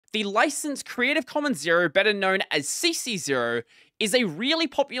The license Creative Commons Zero, better known as CC0, is a really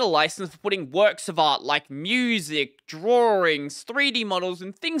popular license for putting works of art like music, drawings, 3D models,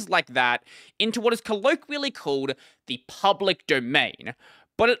 and things like that into what is colloquially called the public domain.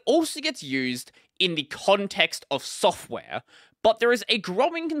 But it also gets used in the context of software. But there is a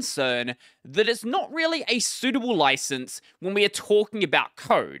growing concern that it's not really a suitable license when we are talking about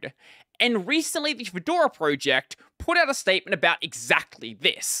code. And recently, the Fedora project put out a statement about exactly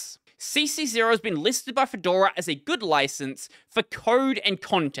this. CC0 has been listed by Fedora as a good license for code and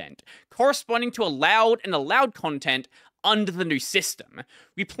content, corresponding to allowed and allowed content under the new system.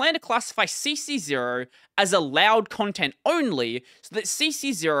 We plan to classify CC0 as allowed content only, so that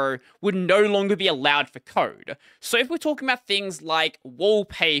CC0 would no longer be allowed for code. So if we're talking about things like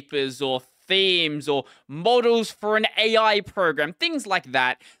wallpapers or themes or models for an AI program, things like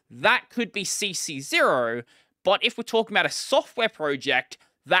that, that could be CC0, but if we're talking about a software project,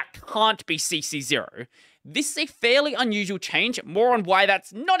 that can't be CC0. This is a fairly unusual change, more on why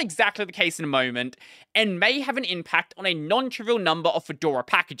that's not exactly the case in a moment, and may have an impact on a non-trivial number of Fedora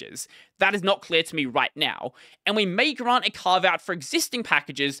packages. That is not clear to me right now, and we may grant a carve-out for existing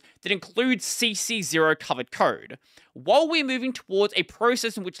packages that include CC0 covered code. While we're moving towards a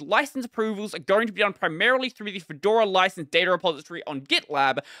process in which license approvals are going to be done primarily through the Fedora license data repository on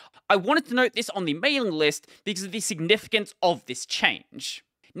GitLab, I wanted to note this on the mailing list because of the significance of this change.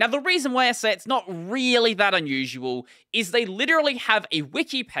 Now, the reason why I say it's not really that unusual is they literally have a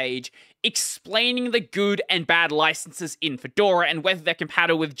wiki page explaining the good and bad licenses in Fedora and whether they're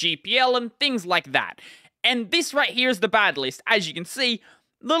compatible with GPL and things like that. And this right here is the bad list. As you can see,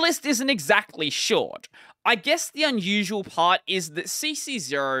 the list isn't exactly short. I guess the unusual part is that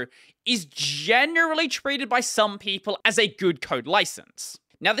CC0 is generally treated by some people as a good code license.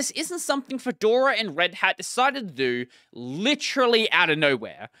 Now, this isn't something Fedora and Red Hat decided to do literally out of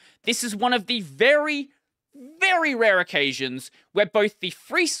nowhere. This is one of the very, very rare occasions where both the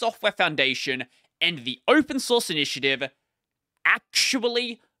Free Software Foundation and the Open Source Initiative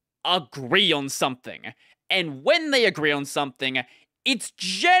actually agree on something. And when they agree on something, it's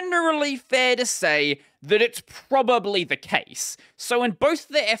generally fair to say that it's probably the case. So in both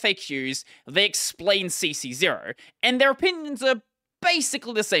of their FAQs, they explain CC0, and their opinions are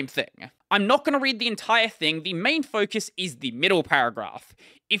basically the same thing. I'm not going to read the entire thing, the main focus is the middle paragraph.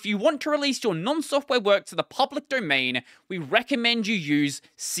 If you want to release your non-software work to the public domain, we recommend you use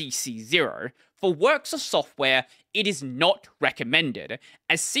CC0. For works of software, it is not recommended,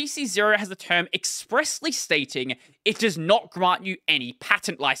 as CC0 has a term expressly stating it does not grant you any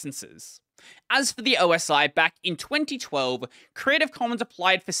patent licenses. As for the OSI, back in 2012, Creative Commons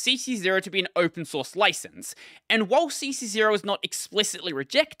applied for CC0 to be an open source license, and while CC0 was not explicitly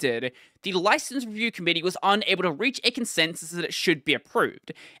rejected, the License Review Committee was unable to reach a consensus that it should be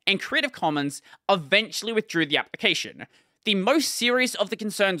approved, and Creative Commons eventually withdrew the application. The most serious of the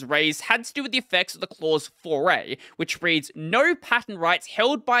concerns raised had to do with the effects of the clause 4a, which reads, "No patent rights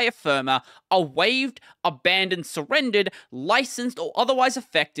held by a firma are waived, abandoned, surrendered, licensed, or otherwise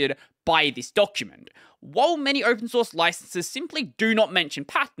affected by this document." While many open source licenses simply do not mention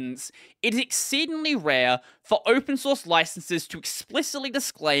patents, it is exceedingly rare for open source licenses to explicitly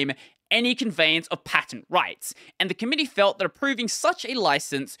disclaim any conveyance of patent rights, and the committee felt that approving such a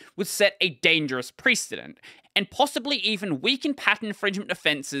license would set a dangerous precedent, and possibly even weaken patent infringement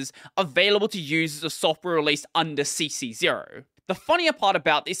offenses available to users of software released under CC0. The funnier part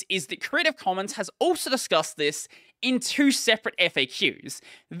about this is that Creative Commons has also discussed this in two separate FAQs.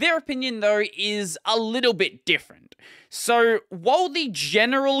 Their opinion, though, is a little bit different. So, while the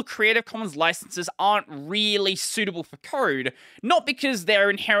general Creative Commons licenses aren't really suitable for code, not because they're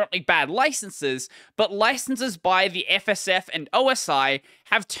inherently bad licenses, but licenses by the FSF and OSI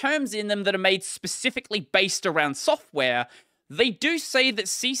have terms in them that are made specifically based around software, they do say that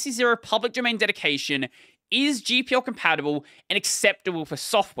CC0 public domain dedication is GPL compatible and acceptable for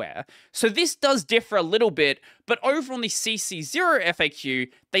software. So this does differ a little bit, but over on the CC0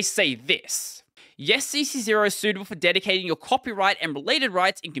 FAQ, they say this. Yes, CC0 is suitable for dedicating your copyright and related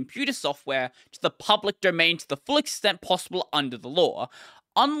rights in computer software to the public domain to the full extent possible under the law.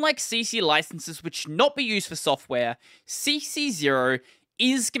 Unlike CC licenses which should not be used for software, CC0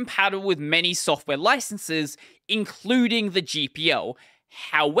 is compatible with many software licenses, including the GPL.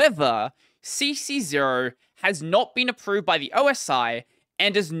 However, CC0 has not been approved by the OSI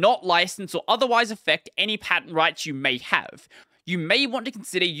and does not license or otherwise affect any patent rights you may have. You may want to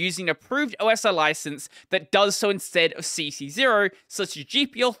consider using an approved OSI license that does so instead of CC0, such as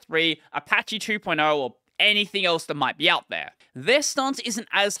GPL3, Apache 2.0, or anything else that might be out there. Their stance isn't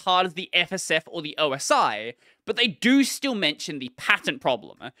as hard as the FSF or the OSI, but they do still mention the patent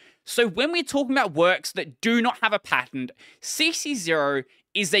problem. So when we're talking about works that do not have a patent, CC0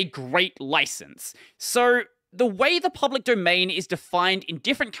 is a great license. So the way the public domain is defined in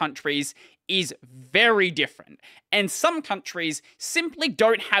different countries is very different, and some countries simply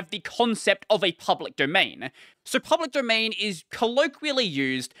don't have the concept of a public domain. So public domain is colloquially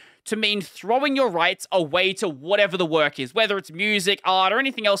used to mean throwing your rights away to whatever the work is, whether it's music, art, or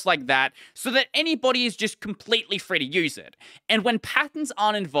anything else like that, so that anybody is just completely free to use it. And when patents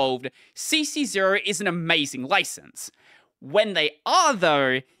aren't involved, CC0 is an amazing license. When they are,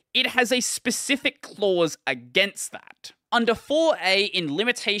 though, it has a specific clause against that. Under 4A in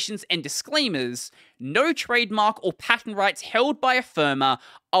Limitations and Disclaimers, no trademark or patent rights held by a firma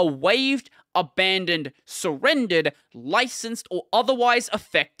are waived, abandoned, surrendered, licensed, or otherwise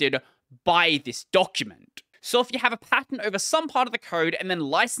affected by this document. So if you have a patent over some part of the code and then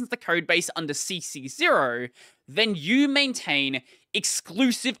license the codebase under CC0, then you maintain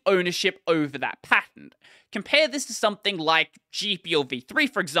exclusive ownership over that patent. Compare this to something like GPL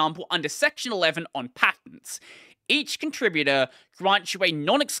v3, for example, under Section 11 on patents. Each contributor grants you a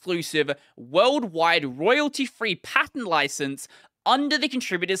non-exclusive, worldwide, royalty-free patent license under the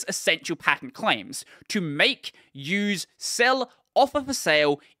contributor's essential patent claims to make, use, sell, offer for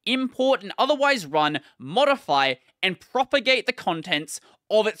sale, import and otherwise run, modify, and propagate the contents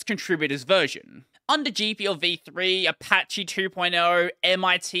of its contributor's version. Under GPL v3, Apache 2.0,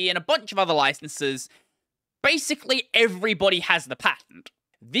 MIT, and a bunch of other licenses, basically everybody has the patent.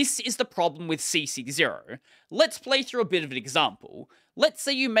 This is the problem with CC0. Let's play through a bit of an example. Let's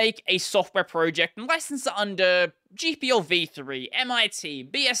say you make a software project and license it under GPL v3, MIT,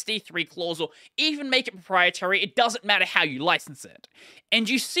 BSD3 clause, or even make it proprietary. It doesn't matter how you license it. And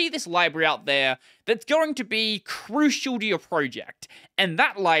you see this library out there that's going to be crucial to your project, and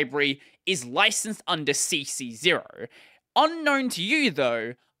that library is licensed under CC0. Unknown to you,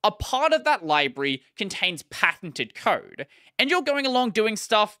 though, a part of that library contains patented code, and you're going along doing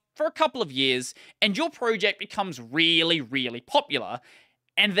stuff for a couple of years, and your project becomes really, really popular.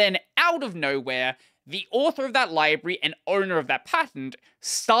 And then, out of nowhere, the author of that library and owner of that patent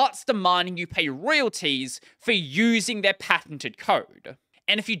starts demanding you pay royalties for using their patented code.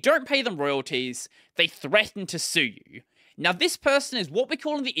 And if you don't pay them royalties, they threaten to sue you. Now, this person is what we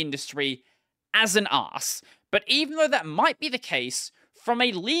call in the industry as an ass, but even though that might be the case, from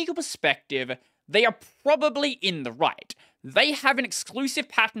a legal perspective, they are probably in the right. They have an exclusive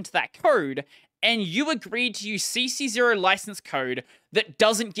patent to that code, and you agreed to use CC0 license code that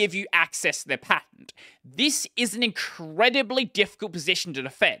doesn't give you access to their patent. This is an incredibly difficult position to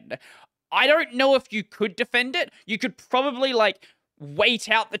defend. I don't know if you could defend it. You could probably, wait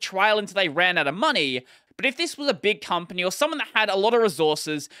out the trial until they ran out of money. But if this was a big company or someone that had a lot of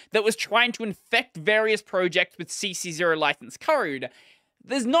resources that was trying to infect various projects with CC0 license code,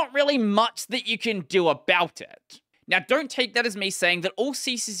 there's not really much that you can do about it. Now, don't take that as me saying that all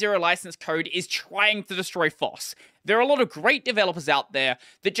CC0 license code is trying to destroy FOSS. There are a lot of great developers out there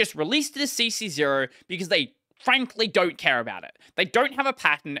that just released it as CC0 because they frankly don't care about it. They don't have a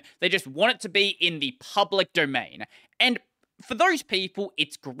patent, they just want it to be in the public domain. And for those people,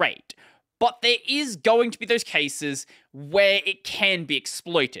 it's great. But there is going to be those cases where it can be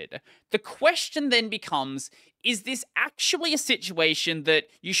exploited. The question then becomes, is this actually a situation that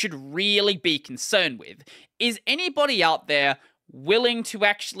you should really be concerned with? Is anybody out there willing to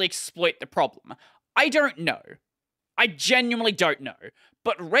actually exploit the problem? I don't know. I genuinely don't know.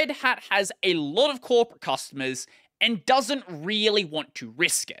 But Red Hat has a lot of corporate customers and doesn't really want to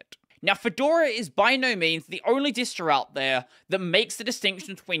risk it. Now, Fedora is by no means the only distro out there that makes the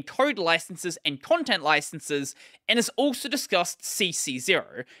distinction between code licenses and content licenses, and has also discussed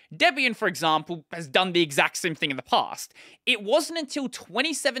CC0. Debian, for example, has done the exact same thing in the past. It wasn't until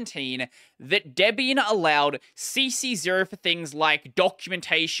 2017 that Debian allowed CC0 for things like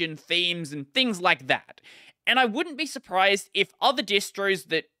documentation, themes, and things like that. And I wouldn't be surprised if other distros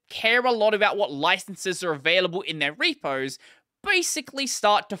that care a lot about what licenses are available in their repos basically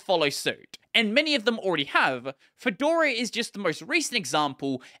start to follow suit. And many of them already have. Fedora is just the most recent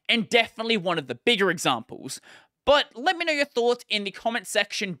example, and definitely one of the bigger examples. But let me know your thoughts in the comment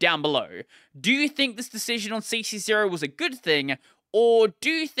section down below. Do you think this decision on CC0 was a good thing, or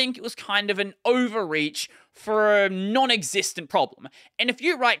do you think it was kind of an overreach for a non-existent problem? And if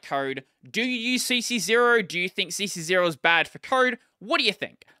you write code, do you use CC0? Do you think CC0 is bad for code? What do you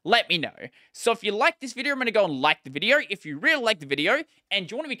think? Let me know. So if you like this video, I'm going to go and like the video. If you really like the video and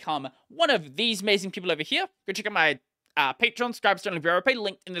you want to become one of these amazing people over here, go check out my Patreon, subscribe to Pay,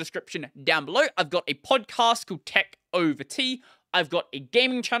 link in the description down below. I've got a podcast called Tech Over Tea. I've got a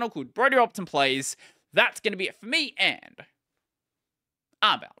gaming channel called Brodie Robertson Plays. that's going to be it for me, and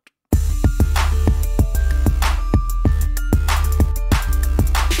I'm out.